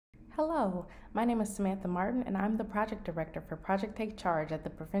Hello, my name is Samantha Martin, and I'm the Project Director for Project Take Charge at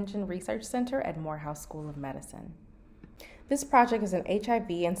the Prevention Research Center at Morehouse School of Medicine. This project is an HIV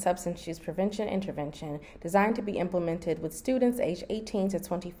and substance use prevention intervention designed to be implemented with students aged 18 to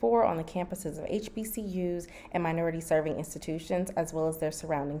 24 on the campuses of HBCUs and minority-serving institutions, as well as their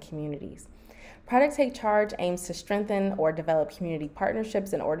surrounding communities. Project Take Charge aims to strengthen or develop community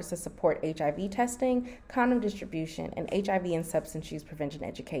partnerships in order to support HIV testing, condom distribution, and HIV and substance use prevention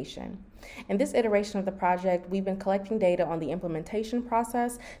education. In this iteration of the project, we've been collecting data on the implementation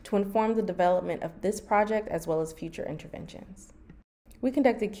process to inform the development of this project as well as future interventions. We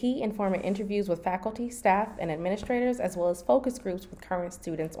conducted key informant interviews with faculty, staff, and administrators, as well as focus groups with current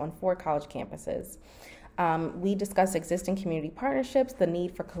students on 4 college campuses. We discussed existing community partnerships, the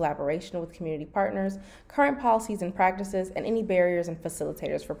need for collaboration with community partners, current policies and practices, and any barriers and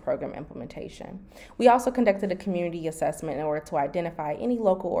facilitators for program implementation. We also conducted a community assessment in order to identify any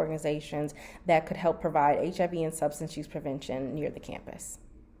local organizations that could help provide HIV and substance use prevention near the campus.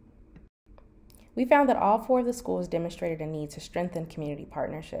 We found that all 4 of the schools demonstrated a need to strengthen community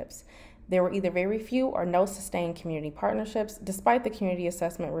partnerships. There were either very few or no sustained community partnerships, despite the community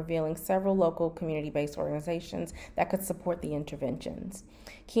assessment revealing several local community-based organizations that could support the interventions.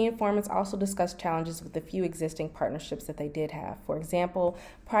 Key informants also discussed challenges with the few existing partnerships that they did have. For example,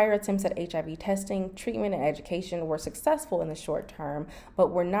 prior attempts at HIV testing, treatment, and education were successful in the short term,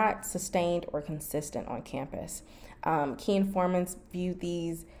 but were not sustained or consistent on campus. Key informants viewed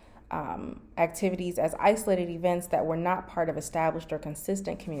these activities as isolated events that were not part of established or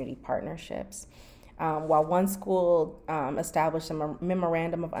consistent community partnerships. While one school established a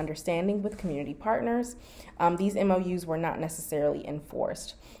memorandum of understanding with community partners, these MOUs were not necessarily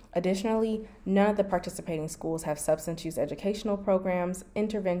enforced. Additionally, none of the participating schools have substance use educational programs,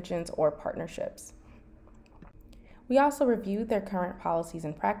 interventions, or partnerships. We also reviewed their current policies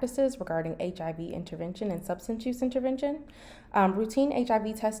and practices regarding HIV intervention and substance use intervention. Routine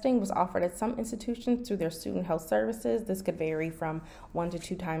HIV testing was offered at some institutions through their student health services. This could vary from 1 to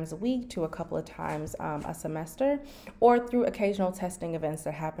 2 times a week to a couple of times a semester, or through occasional testing events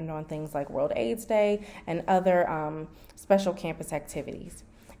that happened on things like World AIDS Day and other special campus activities.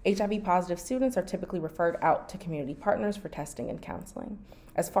 HIV positive students are typically referred out to community partners for testing and counseling.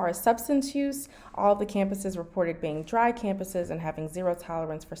 As far as substance use, all of the campuses reported being dry campuses and having zero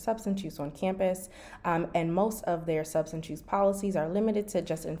tolerance for substance use on campus, and most of their substance use policies are limited to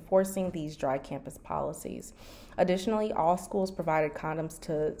just enforcing these dry campus policies. Additionally, all schools provided condoms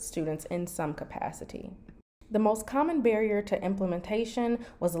to students in some capacity. The most common barrier to implementation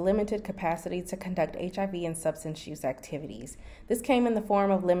was a limited capacity to conduct HIV and substance use activities. This came in the form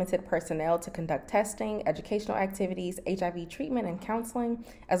of limited personnel to conduct testing, educational activities, HIV treatment and counseling,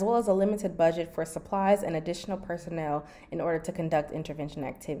 as well as a limited budget for supplies and additional personnel in order to conduct intervention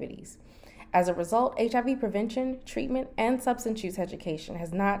activities. As a result, HIV prevention, treatment, and substance use education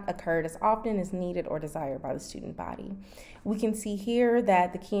has not occurred as often as needed or desired by the student body. We can see here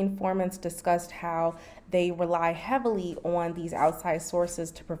that the key informants discussed how they rely heavily on these outside sources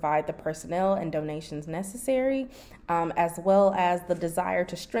to provide the personnel and donations necessary, as well as the desire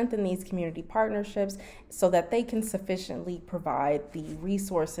to strengthen these community partnerships so that they can sufficiently provide the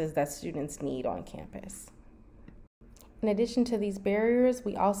resources that students need on campus. In addition to these barriers,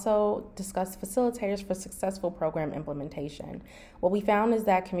 we also discussed facilitators for successful program implementation. What we found is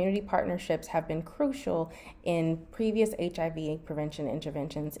that community partnerships have been crucial in previous HIV prevention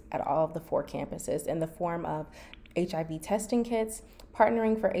interventions at all of the 4 campuses in the form of HIV testing kits,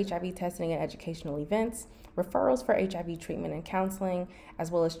 partnering for HIV testing and educational events, referrals for HIV treatment and counseling,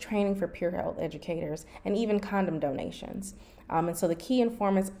 as well as training for peer health educators, and even condom donations. And so the key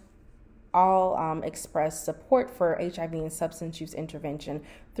informants all express support for HIV and substance use intervention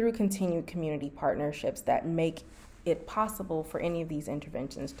through continued community partnerships that make it possible for any of these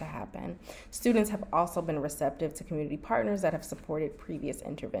interventions to happen. Students have also been receptive to community partners that have supported previous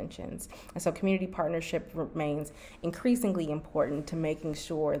interventions. And so community partnership remains increasingly important to making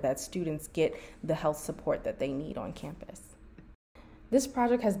sure that students get the health support that they need on campus. This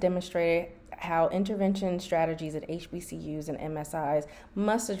project has demonstrated how intervention strategies at HBCUs and MSIs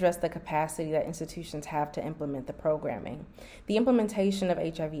must address the capacity that institutions have to implement the programming. The implementation of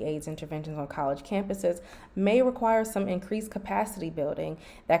HIV/AIDS interventions on college campuses may require some increased capacity building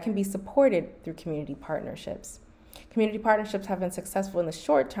that can be supported through community partnerships. Community partnerships have been successful in the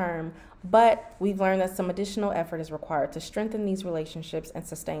short term, but we've learned that some additional effort is required to strengthen these relationships and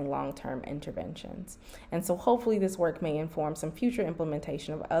sustain long-term interventions. And so hopefully this work may inform some future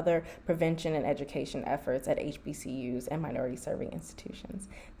implementation of other prevention and education efforts at HBCUs and minority-serving institutions.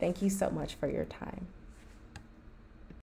 Thank you so much for your time.